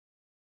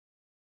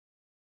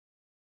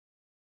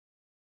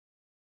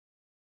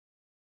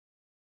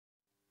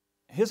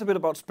Here's a bit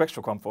about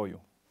SpectraComp for you.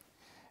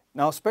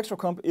 Now,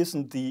 SpectraComp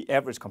isn't the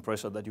average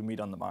compressor that you meet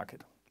on the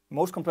market.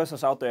 Most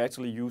compressors out there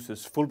actually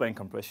uses full band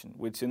compression,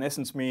 which in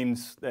essence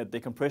means that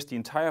they compress the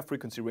entire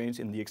frequency range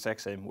in the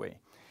exact same way.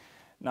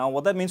 Now,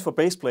 what that means for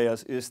bass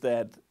players is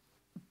that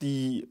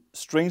the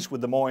strings with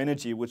the more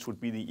energy, which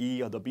would be the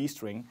E or the B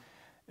string,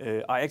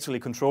 are actually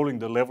controlling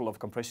the level of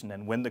compression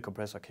and when the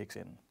compressor kicks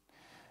in.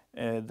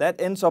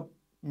 That ends up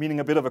meaning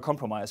a bit of a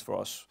compromise for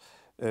us.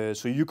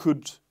 So you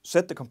could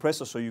set the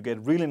compressor so you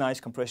get really nice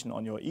compression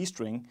on your E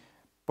string,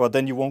 but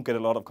then you won't get a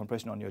lot of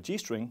compression on your G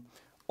string.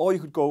 Or you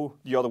could go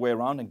the other way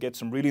around and get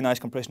some really nice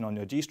compression on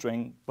your G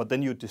string, but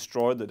then you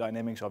destroy the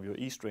dynamics of your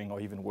E string, or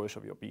even worse,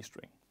 of your B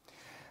string.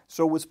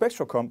 So with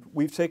SpectraComp,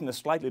 we've taken a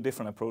slightly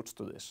different approach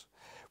to this.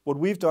 What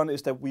we've done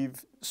is that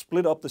we've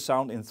split up the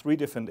sound in 3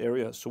 different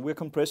areas. So we're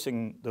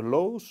compressing the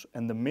lows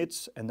and the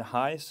mids and the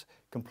highs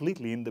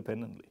completely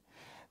independently.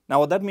 Now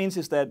what that means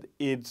is that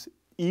it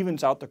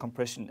evens out the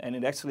compression, and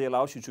it actually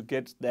allows you to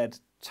get that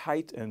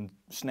tight and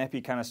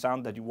snappy kind of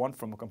sound that you want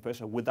from a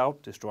compressor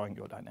without destroying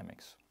your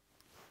dynamics.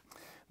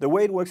 The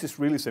way it works is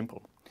really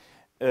simple.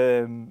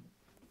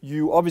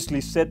 You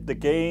obviously set the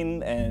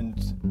gain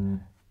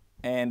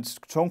and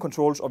tone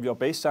controls of your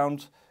bass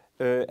sound,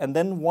 and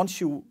then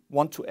once you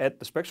want to add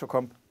the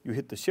SpectraComp, you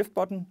hit the shift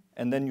button,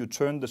 and then you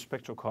turn the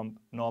SpectraComp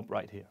knob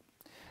right here.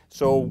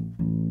 So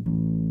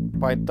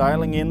by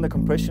dialing in the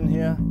compression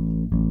here,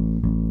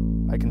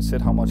 I can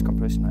set how much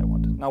compression I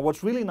want. Now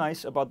what's really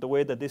nice about the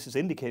way that this is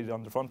indicated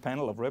on the front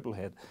panel of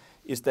Rebelhead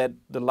is that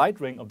the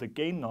light ring of the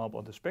gain knob,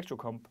 or the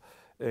SpectraComp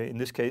in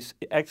this case,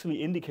 it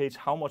actually indicates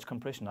how much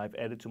compression I've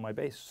added to my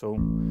bass. So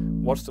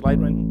watch the light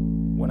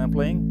ring when I'm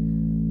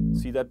playing.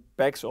 See, that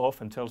backs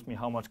off and tells me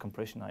how much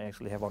compression I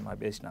actually have on my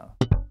bass now.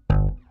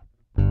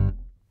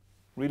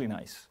 Really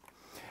nice.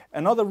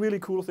 Another really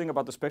cool thing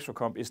about the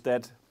SpectraComp is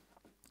that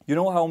you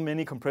know how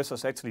many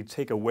compressors actually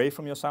take away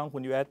from your sound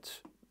when you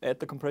add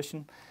the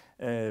compression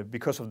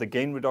because of the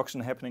gain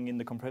reduction happening in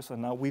the compressor.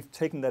 Now we've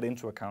taken that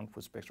into account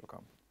with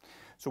SpectraComp.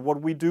 So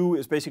what we do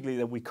is basically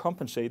that we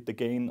compensate the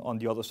gain on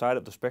the other side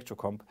of the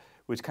SpectraComp,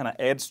 which kind of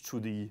adds to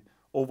the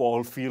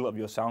overall feel of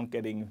your sound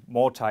getting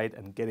more tight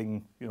and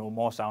getting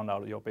more sound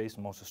out of your bass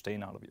and more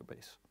sustain out of your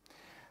bass.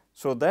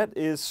 So that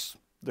is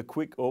the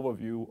quick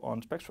overview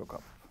on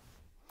SpectraComp.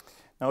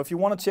 Now if you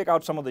want to check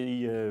out some of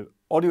the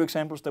audio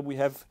examples that we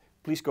have,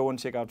 please go and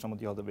check out some of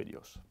the other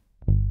videos.